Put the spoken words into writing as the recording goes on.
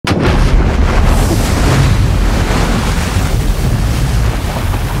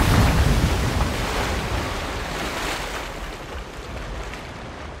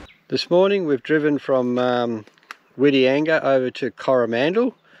This morning we've driven from Whitianga over to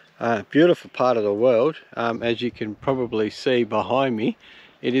Coromandel, beautiful part of the world. As you can probably see behind me,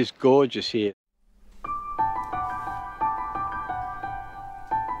 it is gorgeous here.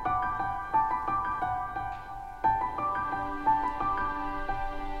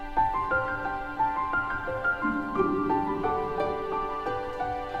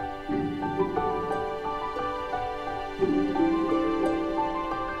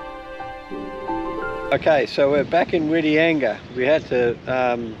 Okay, so we're back in Whitianga. We had to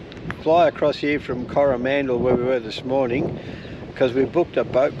fly across here from Coromandel, where we were this morning, because we booked a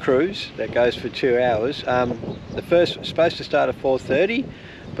boat cruise that goes for 2 hours. The first was supposed to start at 4:30,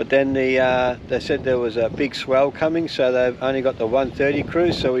 but then they said there was a big swell coming, so they've only got the 1:30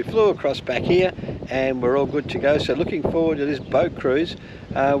 cruise. So we flew across back here and we're all good to go. So looking forward to this boat cruise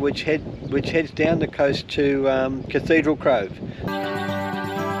which heads down the coast to Cathedral Cove.